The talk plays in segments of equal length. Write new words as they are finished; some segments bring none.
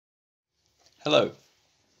Hello,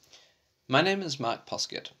 my name is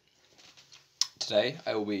Poskitt. Today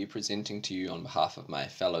I will be presenting to you on behalf of my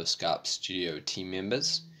fellow SCARP studio team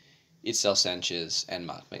members, Itzel Sánchez and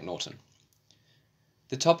McNaughton.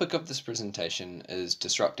 The topic of this presentation is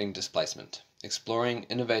Disrupting Displacement, Exploring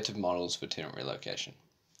Innovative Models for Tenant Relocation,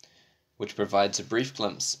 which provides a brief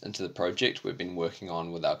glimpse into the project we've been working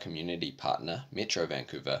on with our community partner, Metro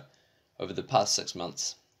Vancouver, over the past 6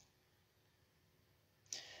 months.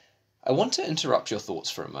 I want to interrupt your thoughts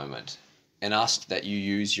for a moment and ask that you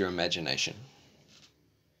use your imagination.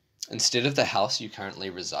 Instead of the house you currently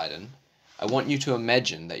reside in, I want you to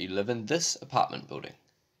imagine that you live in this apartment building.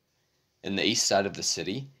 In the east side of the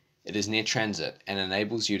city, it is near transit and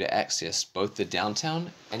enables you to access both the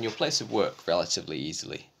downtown and your place of work relatively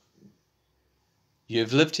easily. You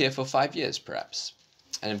have lived here for 5 years perhaps,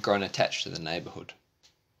 and have grown attached to the neighborhood.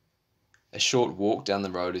 A short walk down the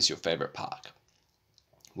road is your favorite park.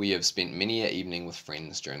 We have spent many an evening with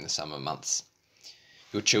friends during the summer months.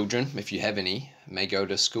 Your children, if you have any, may go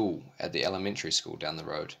to school at the elementary school down the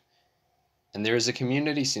road. And there is a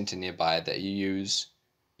community centre nearby that you use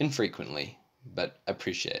infrequently, but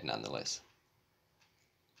appreciate nonetheless.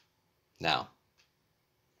 Now,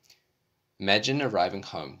 imagine arriving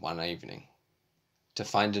home one evening to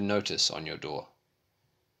find a notice on your door.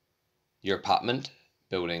 Your apartment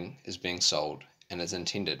building is being sold and is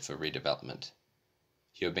intended for redevelopment.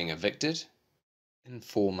 You're being evicted in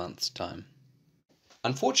 4 months' time.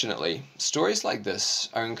 Unfortunately, stories like this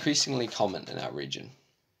are increasingly common in our region.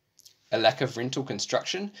 A lack of rental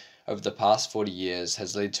construction over the past 40 years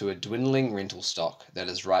has led to a dwindling rental stock that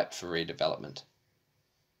is ripe for redevelopment.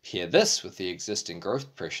 Pair this with the existing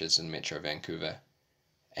growth pressures in Metro Vancouver,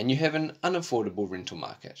 and you have an unaffordable rental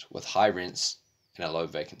market with high rents and a low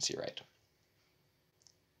vacancy rate.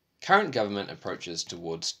 Current government approaches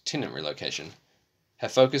towards tenant relocation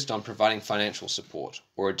have focused on providing financial support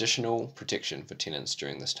or additional protection for tenants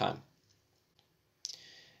during this time.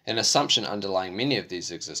 An assumption underlying many of these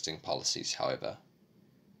existing policies, however,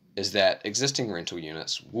 is that existing rental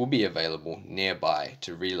units will be available nearby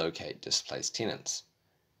to relocate displaced tenants.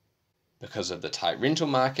 Because of the tight rental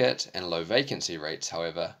market and low vacancy rates,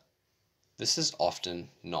 however, this is often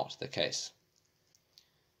not the case.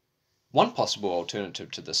 One possible alternative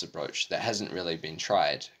to this approach that hasn't really been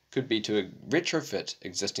tried could be to retrofit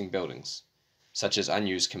existing buildings, such as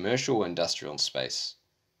unused commercial or industrial space,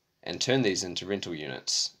 and turn these into rental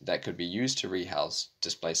units that could be used to rehouse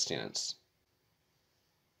displaced tenants.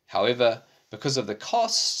 However, because of the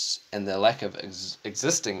costs and the lack of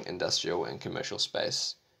existing industrial and commercial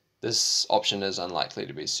space, this option is unlikely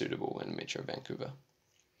to be suitable in Metro Vancouver.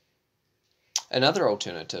 Another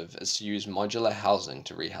alternative is to use modular housing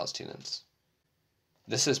to rehouse tenants.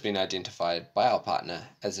 This has been identified by our partner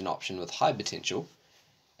as an option with high potential,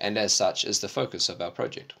 and as such is the focus of our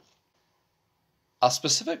project. Our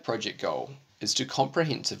specific project goal is to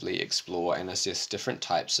comprehensively explore and assess different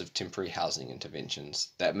types of temporary housing interventions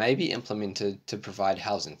that may be implemented to provide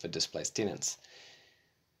housing for displaced tenants.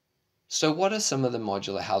 So what are some of the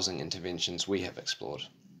modular housing interventions we have explored?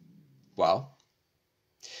 Well,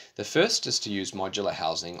 the first is to use modular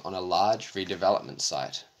housing on a large redevelopment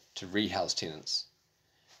site to rehouse tenants.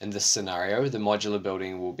 In this scenario, the modular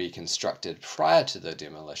building will be constructed prior to the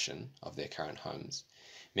demolition of their current homes,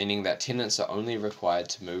 meaning that tenants are only required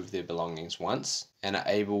to move their belongings once and are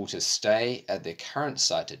able to stay at their current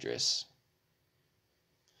site address.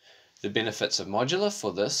 The benefits of modular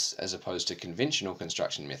for this, as opposed to conventional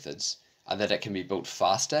construction methods, are that it can be built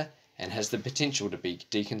faster and has the potential to be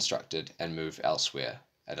deconstructed and moved elsewhere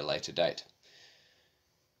at a later date.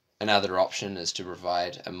 Another option is to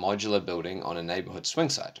provide a modular building on a neighborhood swing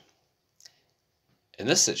site. In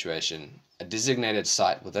this situation, a designated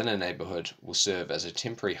site within a neighborhood will serve as a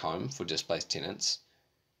temporary home for displaced tenants.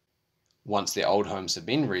 Once their old homes have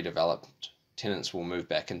been redeveloped, tenants will move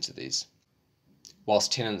back into these.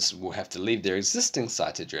 Whilst tenants will have to leave their existing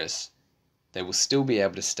site address, they will still be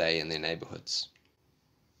able to stay in their neighborhoods.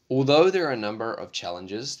 Although there are a number of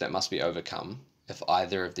challenges that must be overcome if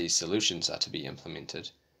either of these solutions are to be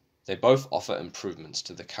implemented, they both offer improvements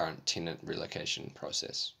to the current tenant relocation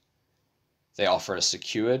process. They offer a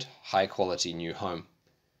secured, high-quality new home.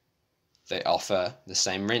 They offer the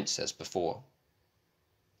same rents as before.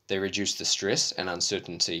 They reduce the stress and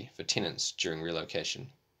uncertainty for tenants during relocation.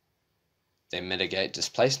 They mitigate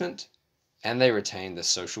displacement, and they retain the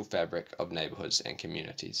social fabric of neighborhoods and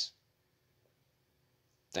communities.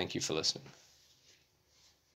 Thank you for listening.